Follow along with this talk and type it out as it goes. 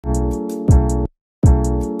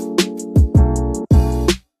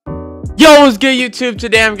Yo, what's good, YouTube?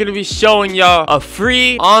 Today I'm gonna be showing y'all a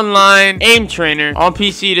free online aim trainer on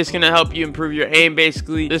PC that's gonna help you improve your aim.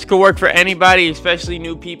 Basically, this could work for anybody, especially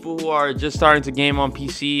new people who are just starting to game on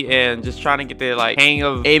PC and just trying to get their hang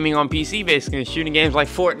of aiming on PC, basically shooting games like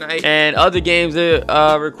Fortnite and other games that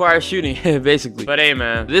require shooting basically. But hey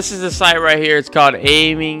man, this is the site right here. It's called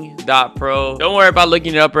aiming.pro. Don't worry about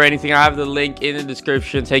looking it up or anything. I have the link in the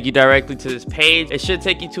description, take you directly to this page. It should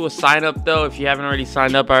take you to a sign up though. If you haven't already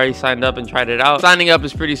signed up, I already signed up and tried it out. Signing up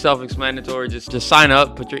is pretty self-explanatory. Just sign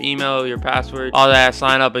up, put your email, your password, all that,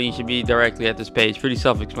 sign up, and you should be directly at this page. Pretty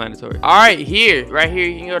self-explanatory. All right, right here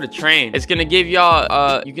you can go to train. It's gonna give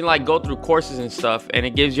y'all you can go through courses and stuff, and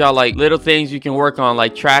it gives y'all little things you can work on,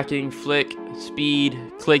 like tracking, flick, speed,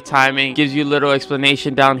 click timing. Gives you a little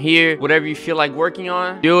explanation down here. Whatever you feel like working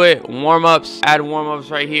on, do it. Warm-ups, add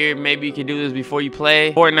warm-ups right here. Maybe you can do this before you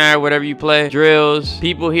play Fortnite or whatever you play. Drills,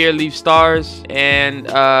 people here leave stars, and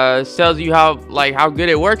tells you how good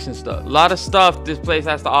it works and stuff. A lot of stuff this place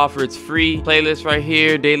has to offer. It's free. Playlist right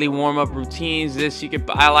here, daily warm-up routines. This you can,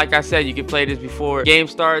 like I said, you can play this before game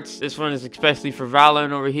starts. This one is especially for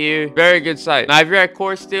Valorant over here. Very good site. Now if you're at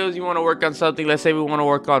core stills, you want to work on something. Let's say we want to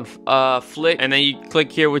work on flick, and then you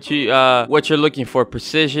click here what you're looking for: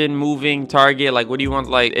 precision, moving, target. What do you want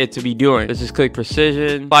it to be doing? Let's just click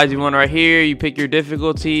precision. Applies you one right here. You pick your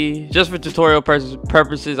difficulty. Just for tutorial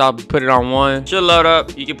purposes, I'll put it on 1. Should load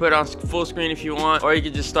up. You can put it on full screen if you want, or you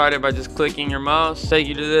can just start it by just clicking your mouse, take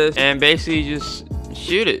you to this, and basically just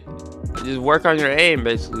shoot it. Just work on your aim.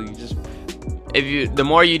 Basically, the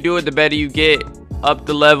more you do it, the better you get. Up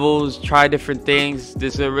the levels, try different things.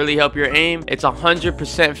 This will really help your aim. It's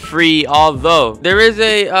 100% free, although there is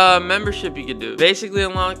a membership you can do. Basically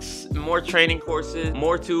unlocks more training courses,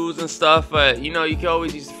 more tools and stuff, but you can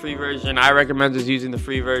always use the free version. I recommend just using the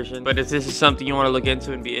free version, but if this is something you want to look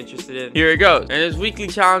into and be interested in, here it goes. And there's weekly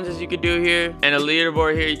challenges you can do here, and a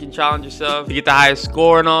leaderboard here. You can challenge yourself to get the highest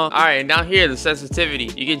score and all. All right, and down here, the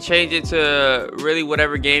sensitivity, you can change it to really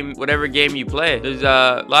whatever game you play. There's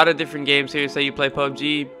a lot of different games here. Say you play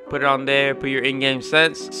PUBG, put it on there, put your in-game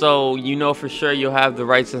sense, so for sure you'll have the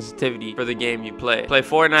right sensitivity for the game you play. Play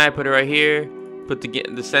Fortnite, put it right here, put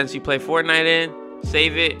the sense you play Fortnite in,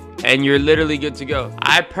 save it, and you're literally good to go.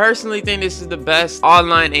 I personally think this is the best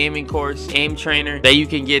online aiming course, aim trainer that you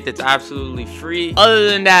can get that's absolutely free. Other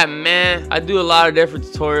than that, man, I do a lot of different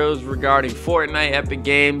tutorials regarding Fortnite, Epic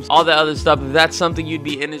Games, all that other stuff. If that's something you'd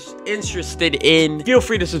be interested in, feel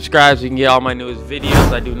free to subscribe so you can get all my newest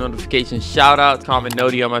videos. I do notifications, shout outs, comment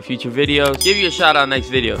NOTI on my future videos. Give you a shout out next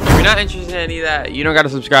video. If you're not interested in any of that, you don't gotta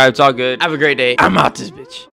subscribe. It's all good. Have a great day. I'm out this bitch.